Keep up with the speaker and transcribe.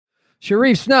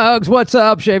Sharif Snugs, what's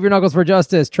up? Shave your knuckles for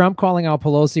justice. Trump calling out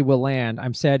Pelosi will land.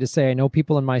 I'm sad to say I know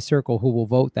people in my circle who will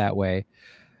vote that way.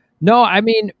 No, I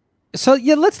mean, so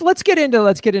yeah, let's get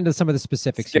into some of the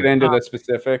specifics. Let's get into the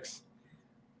specifics.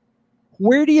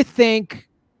 Where do you think?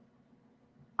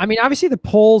 I mean, obviously the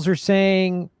polls are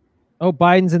saying, "Oh,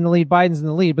 Biden's in the lead. Biden's in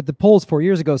the lead," but the polls 4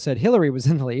 years ago said Hillary was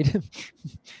in the lead.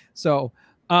 So,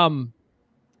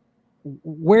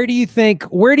 where do you think?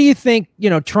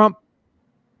 Trump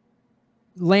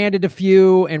landed a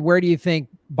few, and where do you think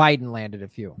Biden landed a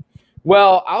few?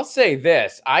 Well, I'll say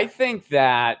this. I think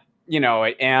that,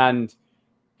 and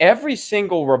every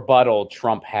single rebuttal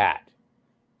Trump had,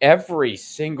 every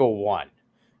single one.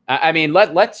 I mean,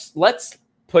 let's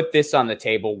put this on the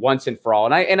table once and for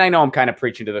all. And I know I'm kind of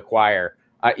preaching to the choir,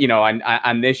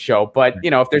 on this show, but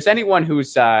if there's anyone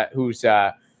who's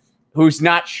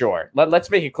not sure, let's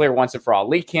make it clear once and for all.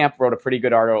 Lee Camp wrote a pretty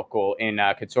good article in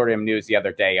Consortium News the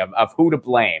other day of who to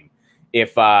blame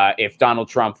if Donald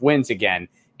Trump wins again.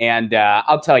 And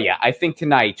I'll tell you, I think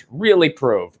tonight really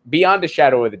proved beyond a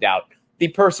shadow of a doubt, the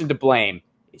person to blame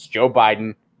is Joe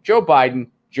Biden, Joe Biden,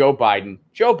 Joe Biden,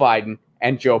 Joe Biden,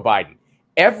 and Joe Biden.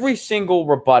 Every single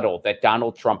rebuttal that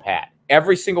Donald Trump had,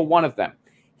 every single one of them,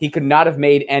 he could not have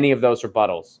made any of those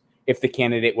rebuttals if the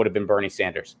candidate would have been Bernie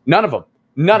Sanders. None of them.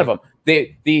 None of them.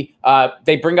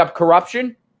 They bring up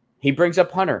corruption. He brings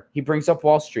up Hunter. He brings up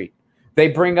Wall Street. They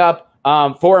bring up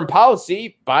foreign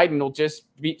policy. Biden will just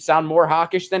sound more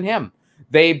hawkish than him.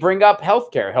 They bring up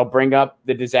healthcare. He'll bring up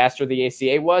the disaster the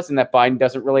ACA was and that Biden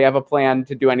doesn't really have a plan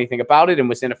to do anything about it and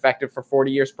was ineffective for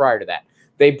 40 years prior to that.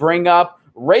 They bring up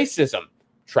racism.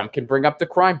 Trump can bring up the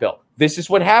crime bill. This is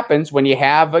what happens when you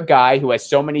have a guy who has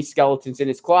so many skeletons in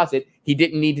his closet. He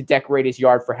didn't need to decorate his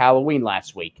yard for Halloween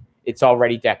last week. It's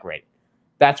already decorated.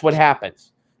 That's what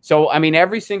happens. So, I mean,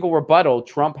 every single rebuttal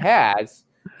Trump has,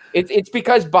 it's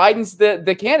because Biden's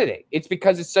the candidate. It's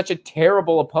because it's such a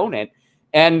terrible opponent,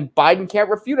 and Biden can't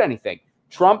refute anything.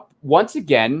 Trump, once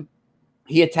again,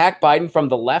 he attacked Biden from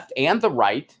the left and the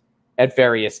right at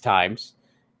various times,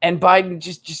 and Biden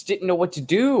just didn't know what to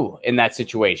do in that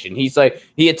situation. He's like,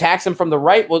 he attacks him from the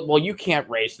right. Well, you can't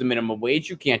raise the minimum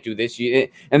wage. You can't do this.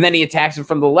 And then he attacks him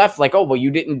from the left. Like, oh, well, you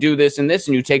didn't do this and this,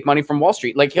 and you take money from Wall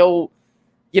Street. Like and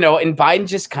Biden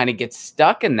just kind of gets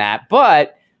stuck in that.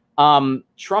 But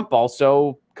Trump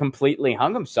also completely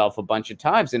hung himself a bunch of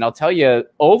times. And I'll tell you,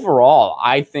 overall,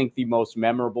 I think the most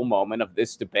memorable moment of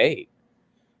this debate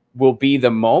will be the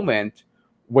moment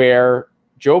where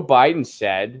Joe Biden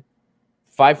said,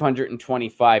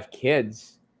 525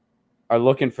 kids are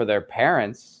looking for their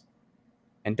parents.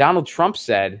 And Donald Trump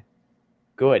said,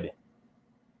 good.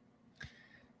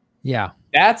 Yeah.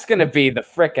 That's going to be the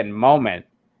frickin' moment.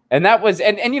 And that was,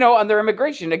 and on their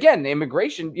immigration, again,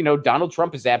 Donald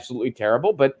Trump is absolutely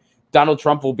terrible, but Donald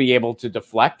Trump will be able to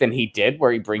deflect. And he did,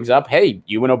 where he brings up, hey,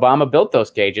 you and Obama built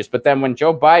those cages. But then when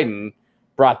Joe Biden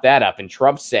brought that up and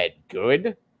Trump said,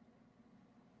 good,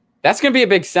 that's going to be a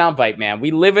big soundbite, man.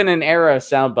 We live in an era of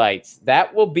soundbites.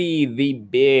 That will be the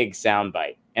big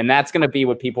soundbite. And that's going to be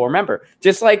what people remember.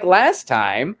 Just like last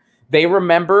time, they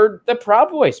remembered the Proud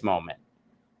Boys moment.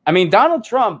 I mean, Donald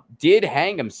Trump did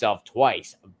hang himself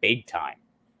twice, big time,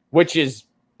 which is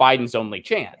Biden's only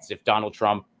chance. If Donald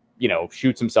Trump,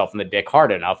 shoots himself in the dick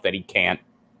hard enough that he can't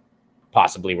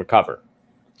possibly recover.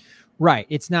 Right.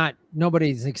 It's not,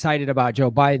 nobody's excited about Joe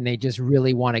Biden. They just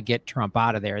really want to get Trump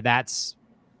out of there. That's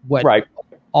what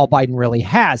all Biden really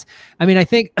has. I mean, I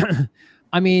think,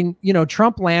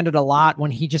 Trump landed a lot when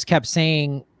he just kept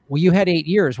saying, well, you had 8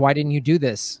 years. Why didn't you do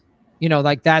this?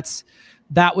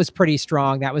 That was pretty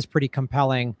strong. That was pretty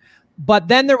compelling. But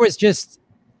then there was just,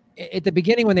 at the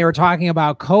beginning when they were talking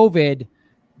about COVID,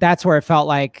 that's where it felt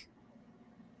like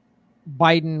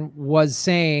Biden was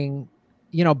saying,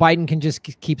 Biden can just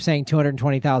keep saying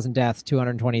 220,000 deaths,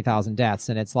 220,000 deaths.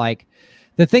 And it's like,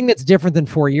 the thing that's different than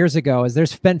 4 years ago is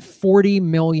there's been 40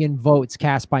 million votes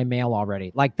cast by mail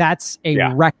already. Like, that's a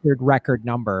record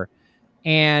number.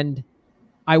 And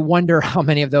I wonder how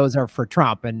many of those are for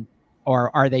Trump,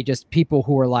 or are they just people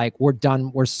who are like, we're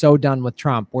done. We're so done with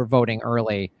Trump. We're voting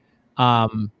early. I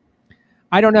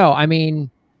don't know. I mean,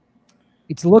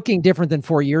 it's looking different than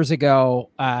 4 years ago.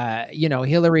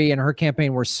 Hillary and her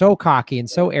campaign were so cocky and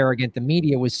so arrogant. The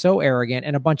media was so arrogant,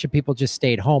 and a bunch of people just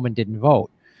stayed home and didn't vote.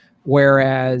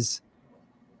 Whereas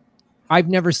I've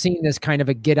never seen this kind of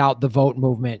a get out the vote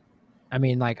movement. I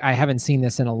mean, like, I haven't seen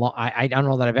this in a long, I don't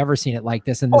know that I've ever seen it like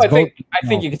this. In this I think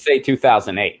you could say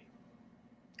 2008.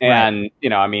 And,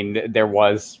 there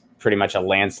was pretty much a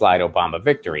landslide Obama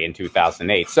victory in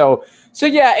 2008. So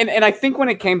yeah, and I think when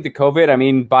it came to COVID, I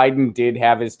mean, Biden did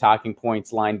have his talking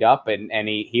points lined up, and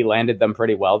he landed them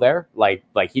pretty well there, like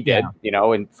he did, you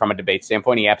know, and from a debate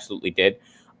standpoint, he absolutely did.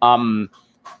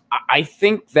 I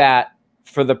think that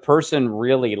for the person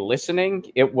really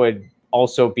listening, it would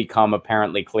also become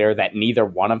apparently clear that neither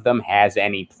one of them has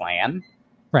any plan.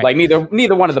 Right. Like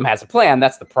neither one of them has a plan.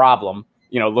 That's the problem,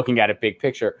 you know, looking at it big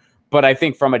picture. But I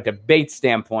think from a debate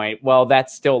standpoint, well,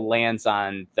 that still lands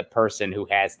on the person who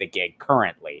has the gig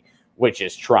currently, which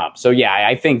is Trump. So, yeah,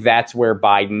 I think that's where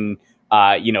Biden,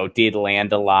 you know, did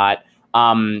land a lot.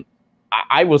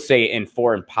 I will say in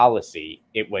foreign policy,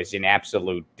 it was an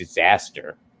absolute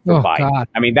disaster for Biden. God.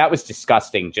 I mean, that was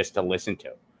disgusting just to listen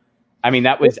to. I mean,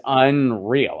 that was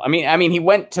unreal. I mean, he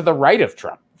went to the right of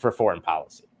Trump for foreign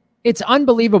policy. It's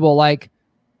unbelievable. Like,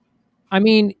 I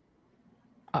mean,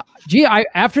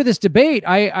 after this debate,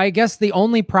 I guess the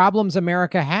only problems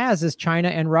America has is China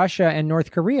and Russia and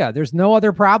North Korea. There's no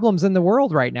other problems in the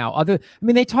world right now.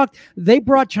 They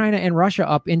brought China and Russia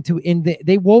up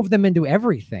they wove them into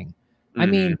everything. Mm-hmm. I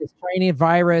mean, this Chinese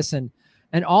virus and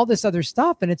all this other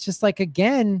stuff. And it's just like,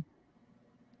 again.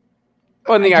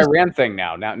 Oh, and the Iran thing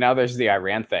now there's the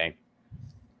Iran thing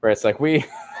where it's like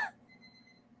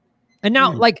and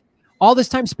now like all this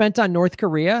time spent on North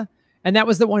Korea. And that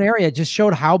was the one area, just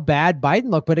showed how bad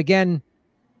Biden looked. But again,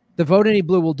 the vote any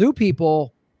blue will do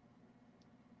people,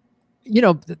 you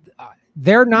know,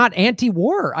 they're not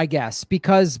anti-war, I guess,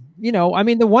 because, you know, I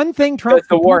mean, the one thing Trump... Does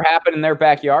the war happen in their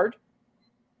backyard?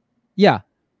 Yeah.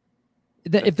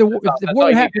 If the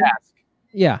war happened...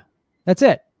 Yeah, that's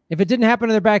it. If it didn't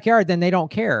happen in their backyard, then they don't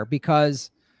care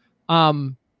because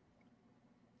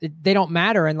they don't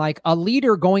matter. And like a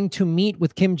leader going to meet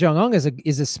with Kim Jong-un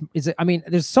I mean,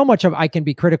 there's so much I can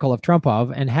be critical of Trump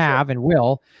of and have and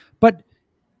will, but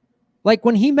like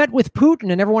when he met with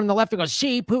Putin and everyone on the left goes,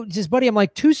 see, Putin's his buddy. I'm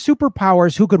like, two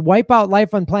superpowers who could wipe out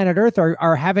life on planet Earth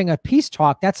are having a peace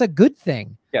talk. That's a good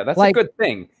thing. Yeah, that's like, a good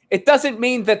thing. It doesn't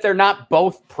mean that they're not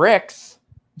both pricks.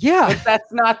 Yeah. But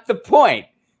that's not the point.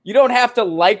 You don't have to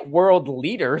like world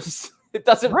leaders. It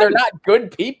doesn't, they're not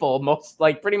good people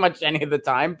pretty much any of the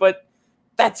time, but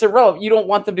that's irrelevant. You don't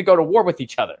want them to go to war with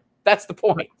each other. That's the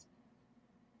point.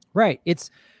 Right.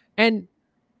 And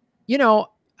you know,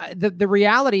 the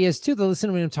reality is too,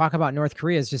 listening to him talk about North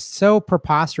Korea is just so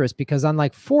preposterous because on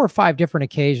like 4 or 5 different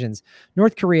occasions,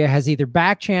 North Korea has either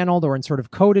back channeled or in sort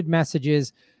of coded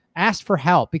messages asked for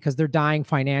help because they're dying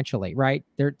financially, right?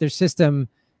 Their system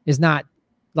is not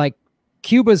like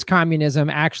Cuba's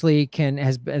communism actually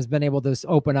has been able to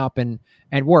open up and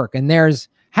work, and theirs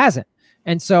hasn't.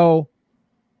 And so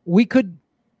we could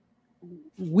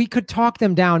talk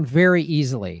them down very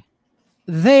easily.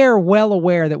 They're well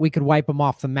aware that we could wipe them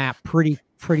off the map pretty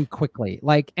quickly.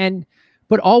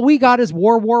 But all we got is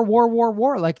war.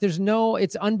 Like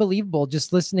it's unbelievable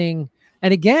just listening.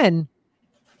 And again,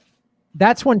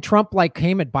 that's when Trump like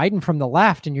came at Biden from the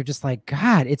left, and you're just like,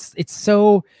 God, it's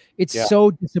so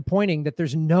disappointing that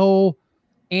there's no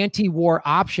anti-war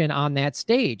option on that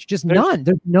stage. Just none.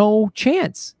 There's no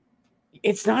chance.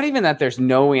 It's not even that there's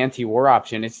no anti-war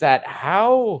option. It's that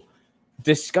how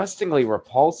disgustingly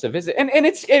repulsive is it? And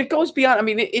it goes beyond. I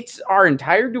mean, it's our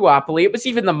entire duopoly. It was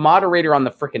even the moderator on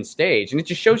the freaking stage, and it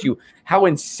just shows you how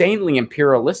insanely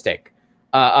imperialistic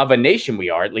of a nation we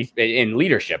are, at least in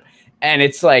leadership. And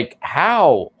it's like,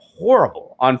 how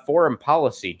horrible on foreign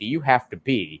policy do you have to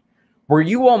be where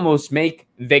you almost make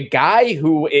the guy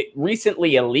who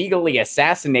recently illegally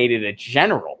assassinated a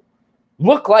general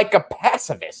look like a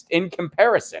pacifist in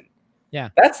comparison? Yeah.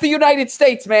 That's the United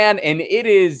States, man. And it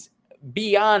is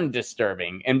beyond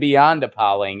disturbing and beyond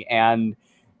appalling. And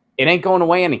it ain't going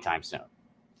away anytime soon.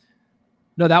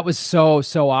 No, that was so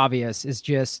obvious. It's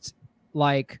just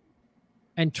like,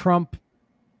 and Trump,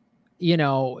 you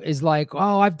know, is like,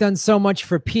 oh, I've done so much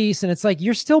for peace. And it's like,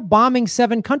 you're still bombing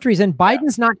 7 countries. And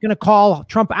Biden's not going to call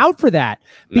Trump out for that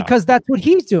because that's what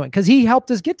he's doing. Because he helped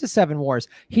us get to 7 wars.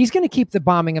 He's going to keep the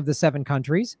bombing of the 7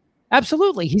 countries.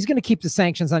 Absolutely. He's going to keep the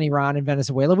sanctions on Iran and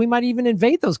Venezuela. We might even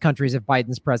invade those countries if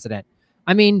Biden's president.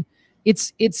 I mean,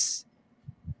 it's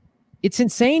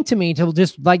insane to me to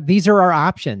just like, these are our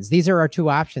options. These are our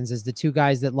 2 options as the 2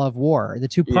 guys that love war, the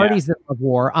 2 parties that love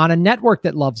war on a network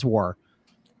that loves war.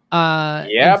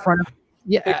 Exactly.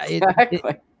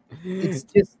 It's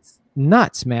just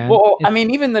nuts, man. Well, I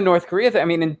mean, even the North Korea thing, I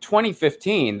mean, in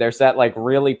 2015, there's that like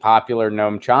really popular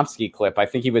Noam Chomsky clip. I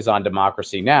think he was on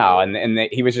Democracy Now! And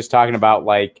he was just talking about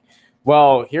like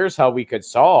well, here's how we could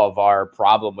solve our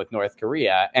problem with North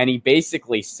Korea. And he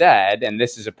basically said, and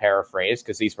this is a paraphrase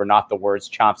because these were not the words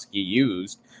Chomsky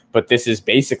used, but this is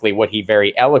basically what he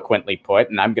very eloquently put,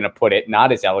 and I'm going to put it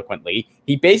not as eloquently.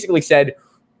 He basically said,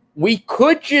 we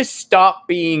could just stop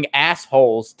being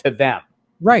assholes to them.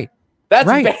 Right. That's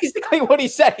basically what he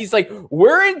said. He's like,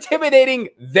 we're intimidating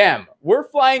them. We're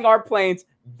flying our planes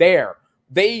there.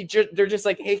 They're just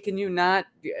like, hey, can you not?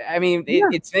 I mean,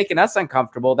 it's making us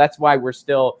uncomfortable. That's why we're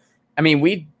still, I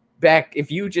mean,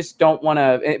 if you just don't want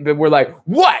to, but we're like,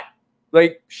 what?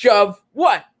 Like, shove,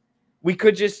 what? We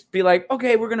could just be like,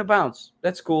 okay, we're going to bounce.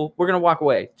 That's cool. We're going to walk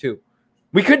away too.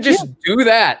 We could just do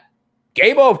that.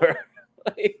 Game over.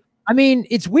 I mean,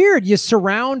 it's weird. You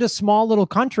surround a small little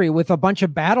country with a bunch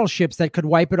of battleships that could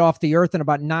wipe it off the earth in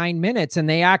about 9 minutes, and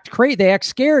they act crazy. They act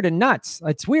scared and nuts.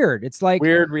 It's weird. It's like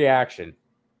weird reaction.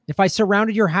 If I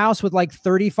surrounded your house with like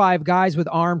 35 guys with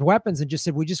armed weapons and just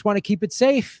said, we just want to keep it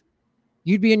safe,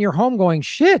 you'd be in your home going,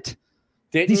 shit.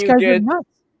 These guys are nuts.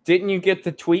 Didn't you get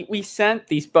the tweet we sent?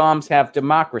 These bombs have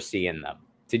democracy in them.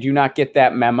 Did you not get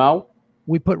that memo?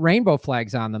 We put rainbow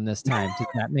flags on them this time. Did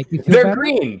that make you feel They're better?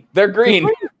 green. They're green.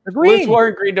 They're green. Liz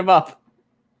Warren greened them up.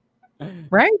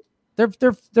 Right? They're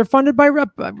funded by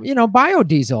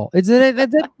biodiesel. Is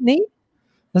that neat?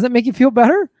 Does that make you feel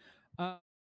better?